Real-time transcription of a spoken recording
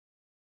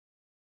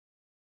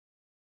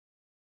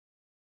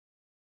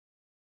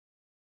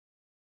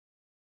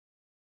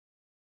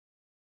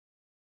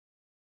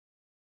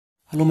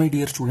Hello my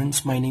dear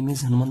students, my name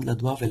is Hanuman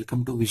Ladwa.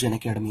 Welcome to Vision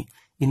Academy.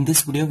 In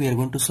this video we are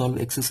going to solve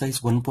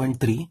exercise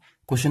 1.3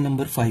 question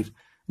number 5.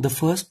 The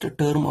first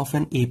term of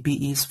an AP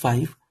is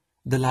 5,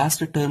 the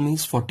last term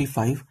is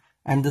 45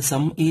 and the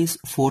sum is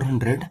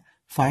 400.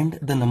 Find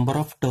the number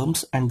of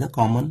terms and the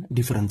common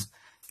difference.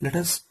 Let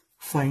us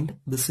find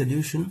the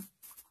solution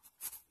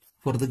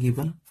for the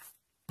given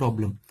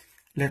problem.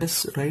 Let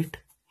us write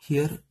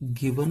here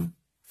given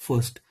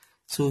first.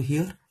 So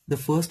here the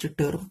first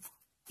term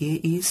A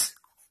is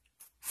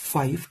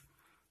 5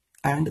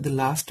 and the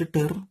last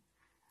term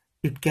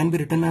it can be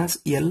written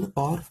as L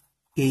or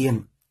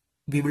AN.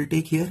 We will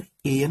take here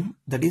AN,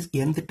 that is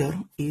nth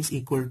term is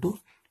equal to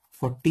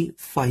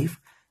 45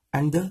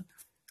 and the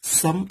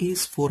sum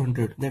is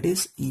 400, that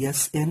is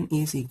SN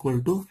is equal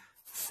to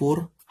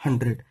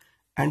 400,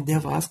 and they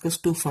have asked us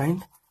to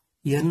find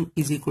N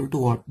is equal to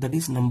what, that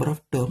is number of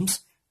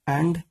terms,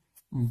 and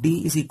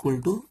D is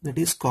equal to, that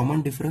is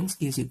common difference,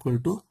 is equal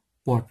to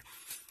what.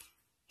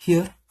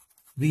 Here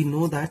we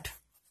know that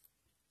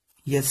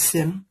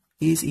Sn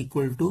is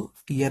equal to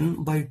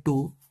n by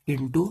 2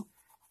 into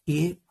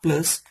a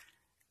plus,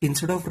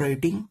 instead of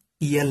writing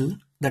L,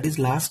 that is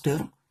last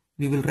term,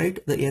 we will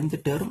write the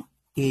nth term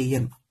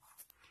an.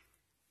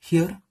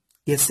 Here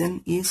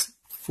Sn is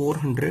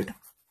 400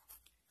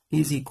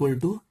 is equal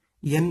to,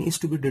 n is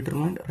to be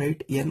determined,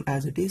 write n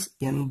as it is,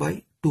 n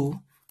by 2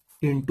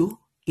 into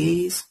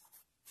a is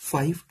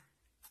 5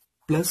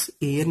 plus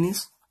an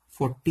is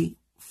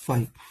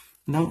 45.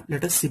 Now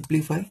let us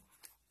simplify.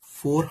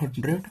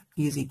 400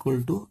 is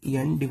equal to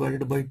n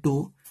divided by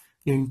 2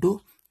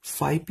 into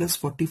 5 plus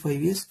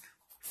 45 is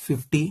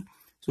 50.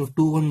 So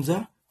 2 ones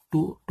are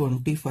 2,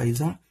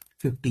 25s are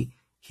 50.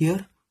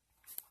 Here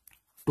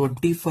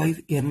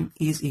 25n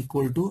is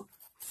equal to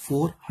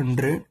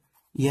 400.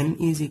 N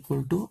is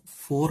equal to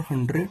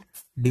 400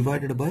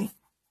 divided by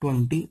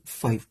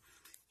 25.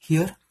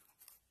 Here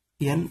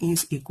n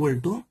is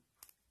equal to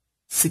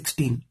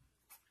 16.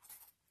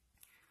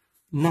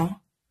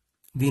 Now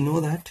we know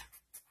that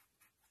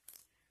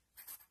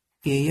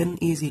an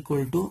is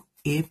equal to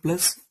a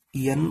plus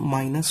n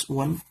minus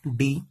 1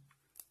 d.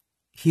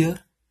 Here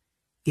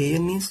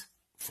an is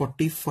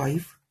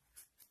 45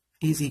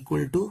 is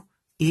equal to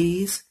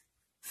a is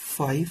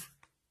 5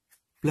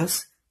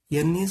 plus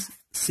n is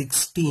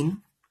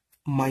 16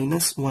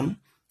 minus 1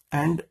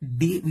 and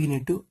d we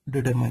need to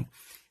determine.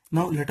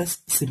 Now let us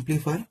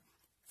simplify.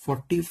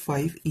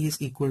 45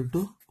 is equal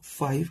to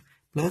 5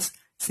 plus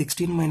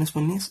 16 minus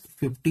 1 is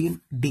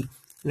 15d.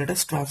 Let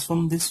us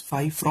transform this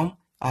 5 from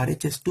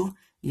RHS to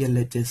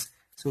LHS.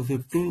 So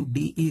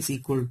 15d is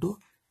equal to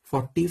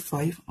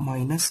 45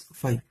 minus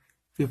 5.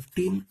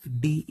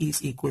 15d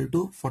is equal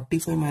to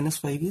 45 minus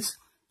 5 is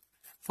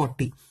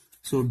 40.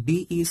 So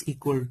d is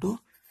equal to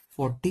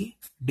 40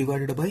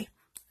 divided by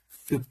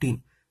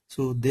 15.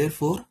 So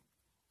therefore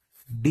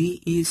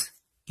d is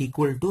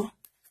equal to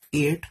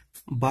 8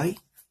 by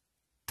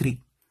 3.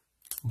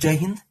 Jai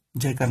Hind,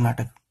 Jai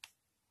Karnataka.